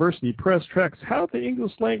University Press tracks how the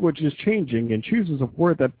English language is changing and chooses a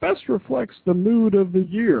word that best reflects the mood of the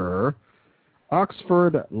year.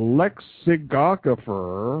 Oxford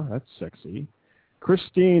lexicographer, that's sexy,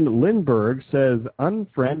 Christine Lindberg says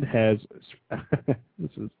unfriend has,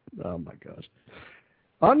 this is, oh my gosh,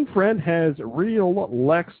 unfriend has real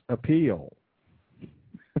Lex appeal.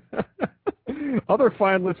 Other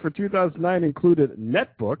finalists for 2009 included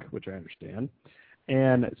netbook, which I understand,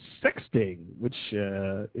 and sexting, which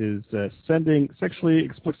is sending sexually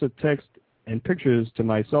explicit text and pictures to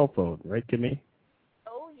my cell phone. Right, Kimmy?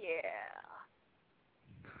 Oh, yeah.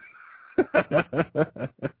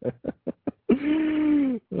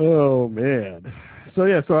 Oh, man. So,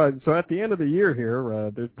 yeah, so at the end of the year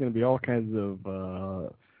here, there's going to be all kinds of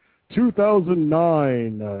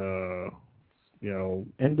 2009,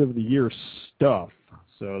 end of the year stuff.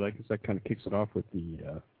 So I guess that kind of kicks it off with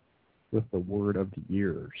the word of the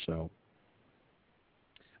year. So,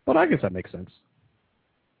 but I guess that makes sense.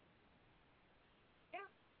 Yeah,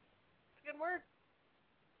 it's a good word.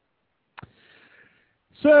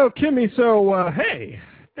 So, Kimmy, hey,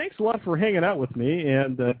 thanks a lot for hanging out with me,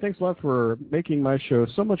 and thanks a lot for making my show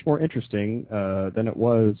so much more interesting than it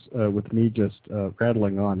was with me just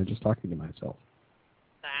rattling on and just talking to myself.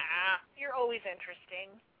 You're always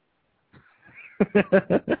interesting.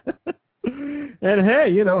 And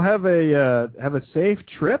hey, have a safe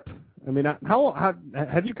trip. I mean, how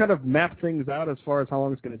have you kind of mapped things out as far as how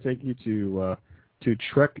long it's going to take you to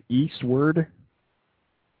trek eastward?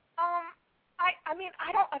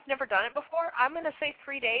 I've never done it before. I'm going to say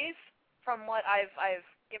 3 days from what I've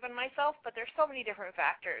given myself, but there's so many different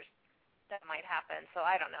factors that might happen, so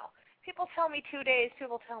I don't know. People tell me 2 days,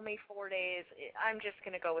 people tell me 4 days. I'm just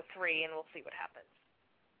going to go with 3, and we'll see what happens.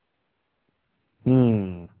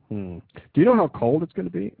 Do you know how cold it's going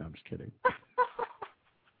to be? No, I'm just kidding.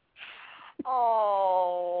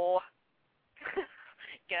 Oh.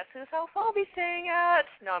 Guess whose house I'll be staying at?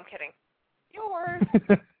 No, I'm kidding. Yours.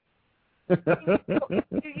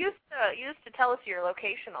 You used to tell us your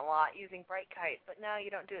location a lot using Brightkite, but now you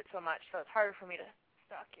don't do it so much, so it's harder for me to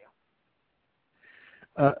stalk you.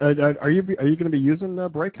 Are you going to be using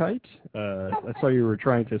Brightkite? I saw you were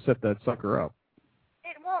trying to set that sucker up.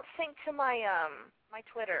 It won't sync to my my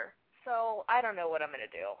Twitter, so I don't know what I'm going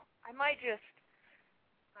to do. I might just,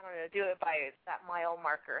 do it by that mile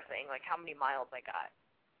marker thing, like how many miles I got.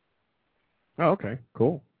 Oh, okay.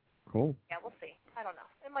 Cool. Yeah, we'll see. I don't know.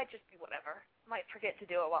 It might just be whatever. I might forget to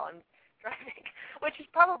do it while I'm driving, which is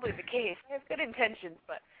probably the case. I have good intentions,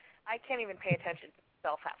 but I can't even pay attention to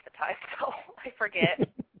myself half the time, so I forget.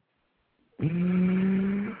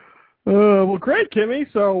 Well, great,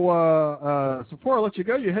 Kimmy. So before I let you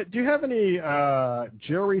go, do you have any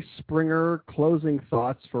Jerry Springer closing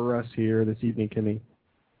thoughts for us here this evening, Kimmy?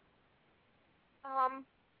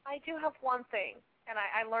 I do have one thing, and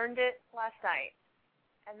I learned it last night,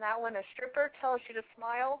 and that when a stripper tells you to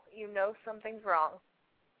smile, you know something's wrong.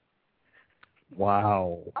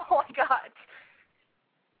 Wow. Oh, my God.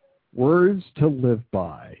 Words to live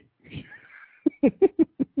by.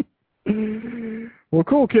 Well,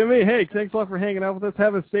 cool, Kimmy. Hey, thanks a lot for hanging out with us.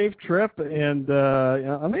 Have a safe trip, and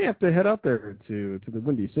I may have to head out there to the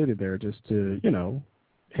Windy City there just to,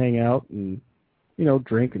 hang out and,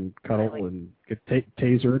 drink and cuddle and get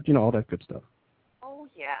tasered, all that good stuff. Oh,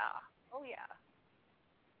 yeah. Oh, yeah.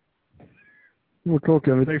 Well, cool,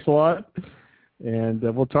 Kimmy. Thanks a lot, and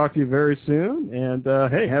we'll talk to you very soon, and,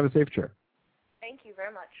 hey, have a safe trip. Thank you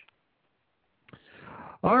very much.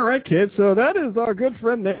 All right, kids, so that is our good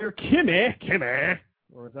friend there, Kimmy,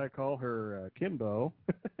 or as I call her, Kimbo.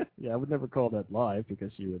 Yeah, I would never call that live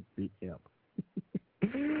because she would beat me up.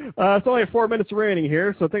 It's only 4 minutes remaining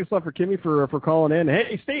here, so thanks a lot for Kimmy for calling in.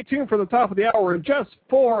 Hey, stay tuned for the top of the hour in just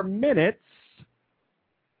 4 minutes.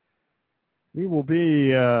 We will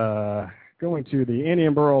be going to the Annie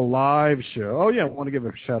and Burl live show. Oh, yeah, I want to give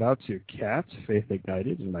a shout-out to Kat, Faith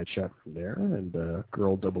Ignited, in my chat from there, and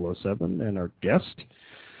Girl 007, and our guest.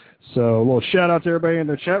 So a little shout-out to everybody in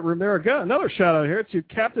the chat room there. Got another shout-out here to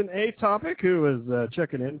Captain A Topic, who is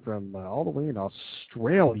checking in from all the way in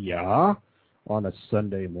Australia on a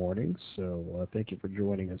Sunday morning. So thank you for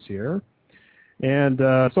joining us here. And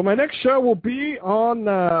so my next show will be on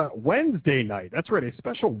Wednesday night. That's right, a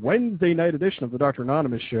special Wednesday night edition of the Dr.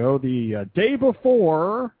 Anonymous show, the day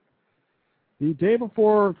before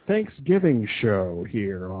Thanksgiving show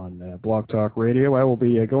here on Blog Talk Radio. I will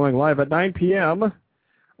be going live at 9 p.m.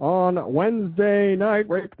 on Wednesday night,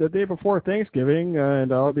 right the day before Thanksgiving,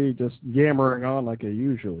 and I'll be just yammering on like I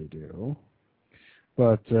usually do.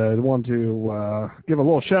 But I want to give a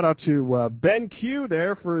little shout-out to Ben Q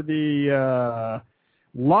there for the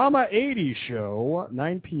Llama 80 show,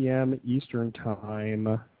 9 p.m. Eastern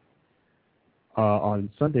Time on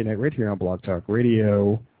Sunday night right here on Blog Talk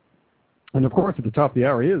Radio. And, of course, at the top of the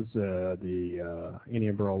hour is the Annie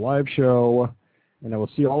and Burl live show. And I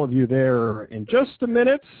will see all of you there in just a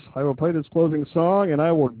minute. I will play this closing song, and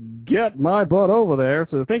I will get my butt over there.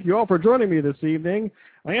 So thank you all for joining me this evening.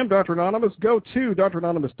 I am Dr. Anonymous. Go to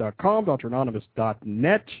dranonymous.com,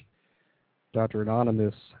 dranonymous.net,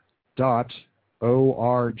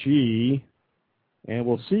 dranonymous.org. And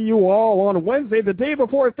we'll see you all on Wednesday, the day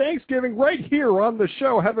before Thanksgiving, right here on the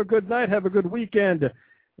show. Have a good night. Have a good weekend. And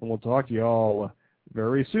we'll talk to you all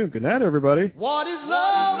very soon. Good night, everybody. What is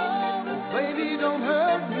love? Baby, don't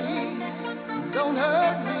hurt me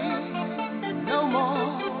no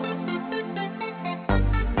more.